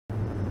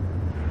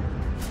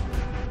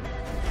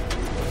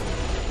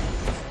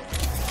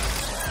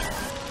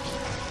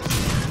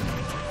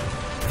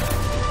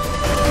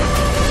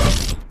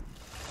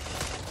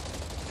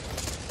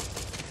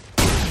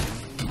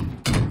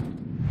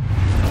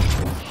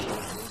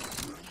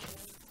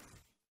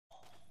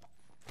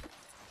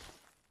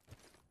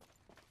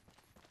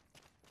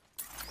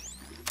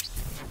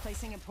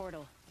Placing a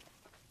portal.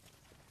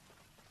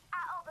 I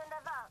opened the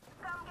vault.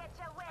 Come get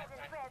your wedding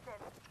present.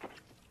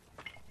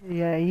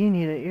 Yeah, you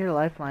need it. You're a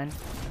lifeline.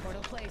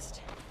 Portal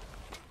placed.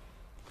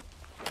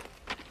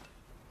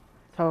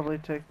 Totally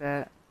took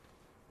that.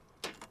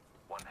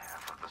 One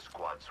half of the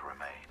squads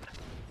remain.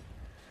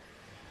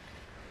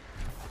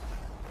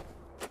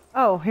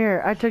 Oh,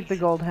 here. I took the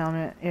gold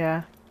helmet.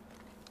 Yeah.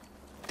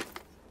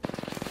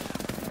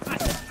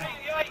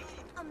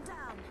 I'm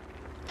down.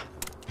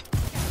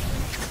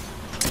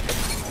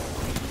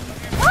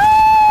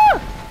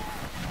 Ah!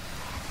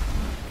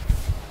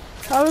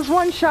 That was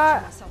one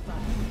shot. Myself up.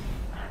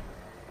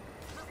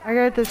 I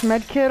got this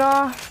med kit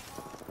off.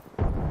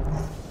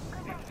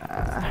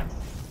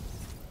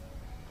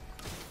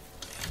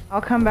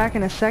 I'll come back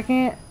in a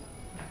second.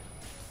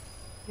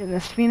 Getting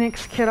this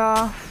Phoenix kit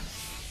off.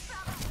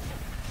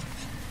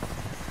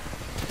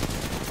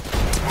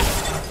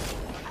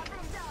 Enemy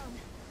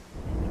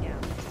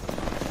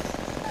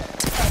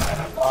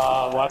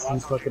down.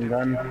 Watson's fucking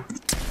done. Enemy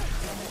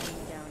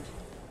downed.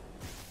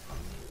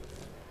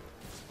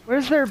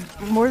 Where's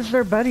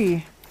their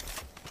buddy?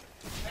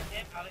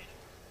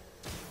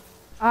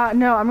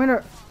 No, I'm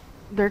gonna.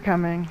 They're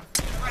coming.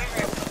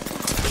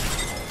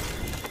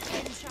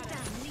 Getting shot down.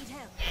 Need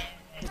help.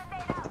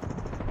 Grenade out.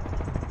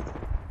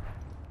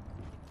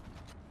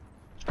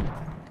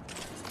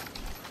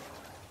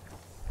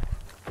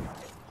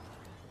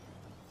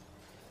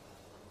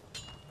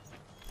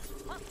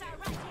 Hostile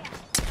right here.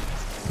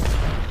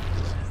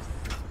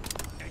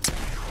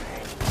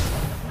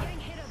 Getting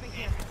hit over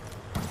here.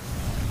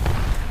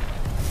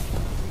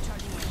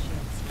 Recharging my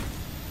shields.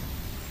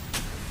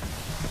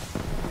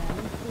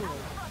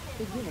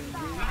 Beginning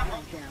ring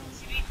countdown.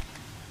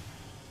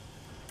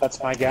 That's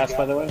my gas,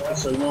 by the way,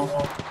 just so you know.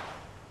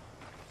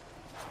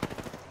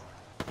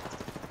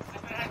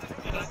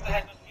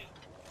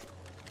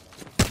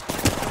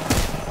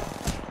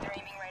 They're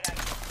aiming right at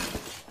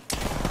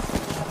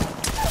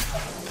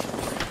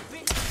you.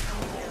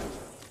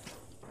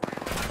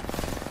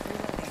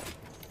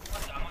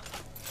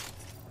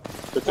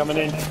 They're coming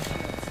in.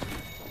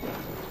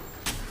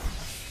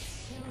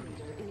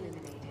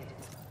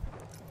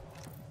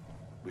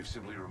 We've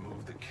simply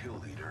removed the kill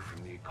leader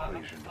from the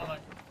equation.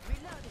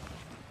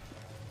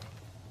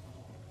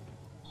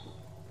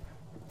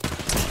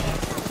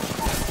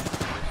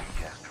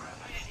 Gas trap.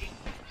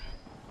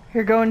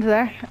 Here, go into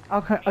there.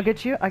 I'll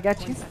get you. I got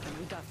you. 1 second,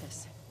 we got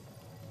this.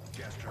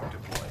 Gas trap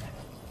deployed.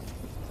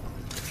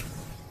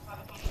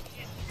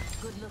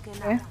 Good looking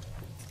Okay. now.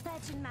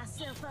 Patching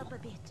myself up a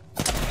bit.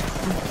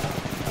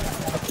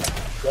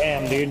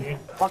 Damn, dude.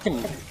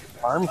 Fucking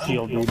arm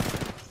shield, dude.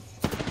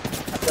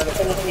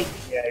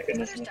 Yeah, he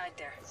finished me. Died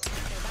there.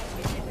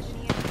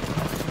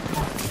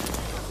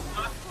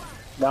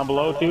 Down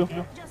below, too.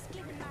 Just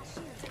giving my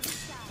shields a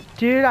recharge.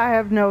 Dude, I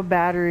have no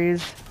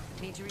batteries.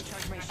 Need to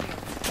recharge my shield.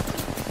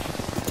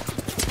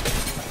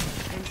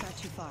 Aim's not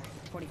too far.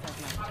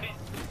 45 left.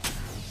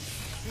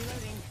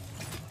 Reloading.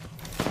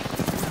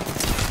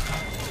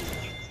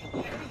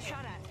 Getting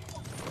shot at.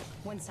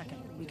 1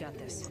 second. We got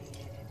this.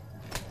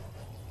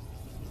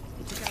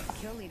 We took out the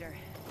kill leader.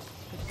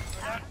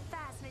 Fast.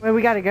 Wait,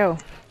 we gotta go.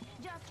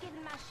 Just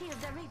giving my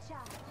shields a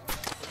recharge.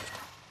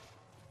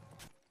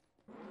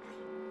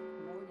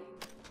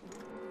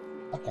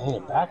 I need a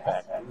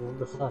backpack. What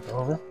the fuck,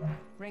 over?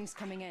 Rings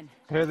coming in.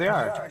 Here they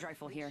are. Charge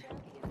rifle here.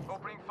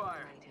 Opening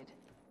fire.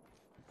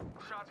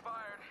 Shots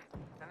fired.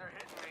 And they're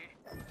hitting me.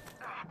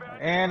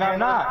 And I'm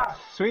not.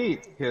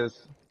 Sweet,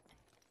 because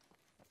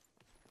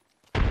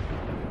Thermite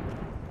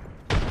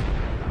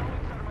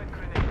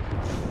grenade.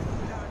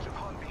 Damage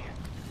upon me.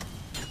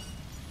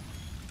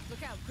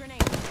 Look out, grenade.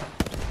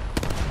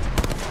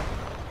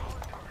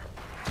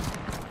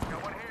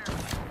 Got one here.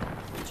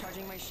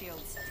 Recharging my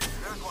shields.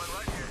 There's one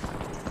right here.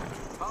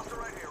 Monster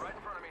right here, right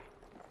in front of me.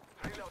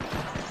 Reloading.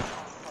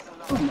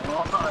 Oh,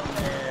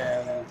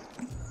 man.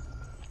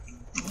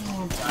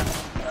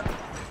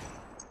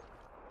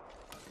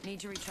 Need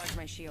to recharge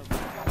my shield.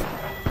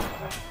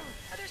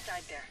 Other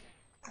side there.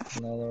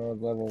 another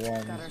level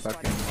one Got our is squad.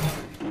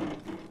 fucking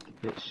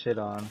get shit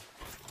on. Over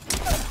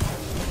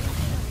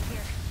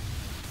here.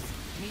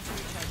 Need to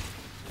recharge.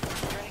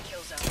 We're in a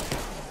kill zone.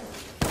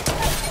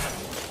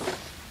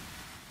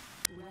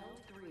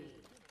 Round 3.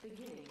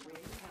 Beginning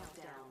ring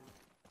countdown.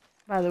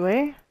 By the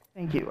way,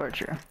 thank you,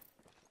 Archer.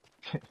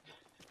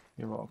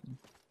 You're welcome.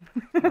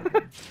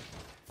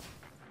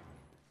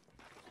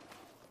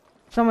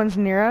 Someone's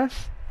near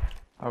us.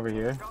 Over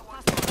here. Fire.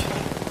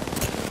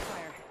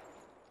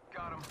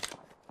 Got him.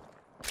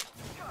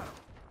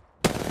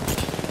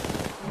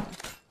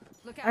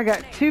 Look out, I got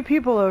grenade. 2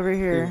 people over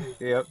here.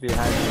 Yep,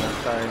 behind you.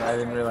 I'm sorry, I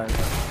didn't realize.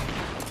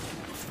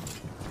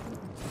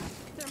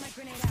 Thermite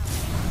grenade out.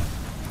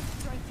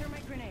 Throwing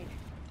thermite grenade.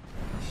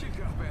 She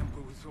got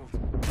bamboozled.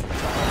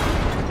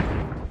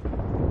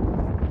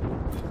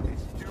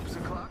 It's dupes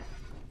o'clock.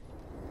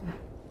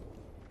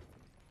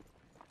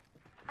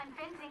 I'm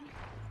fencing.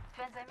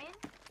 20 min.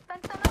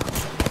 20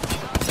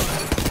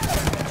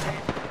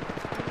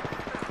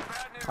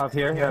 Up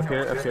here, up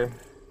here, up here.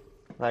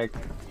 Like,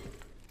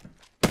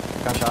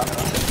 Got shot.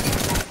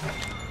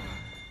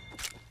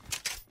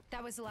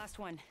 That was the last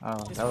one. Oh,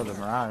 Just that was a one.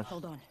 mirage.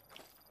 Hold on.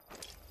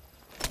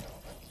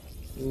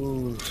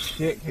 Ooh,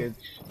 shit,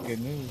 good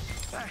news.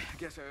 I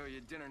guess I owe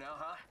you dinner now,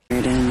 huh? Here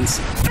it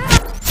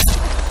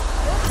ends.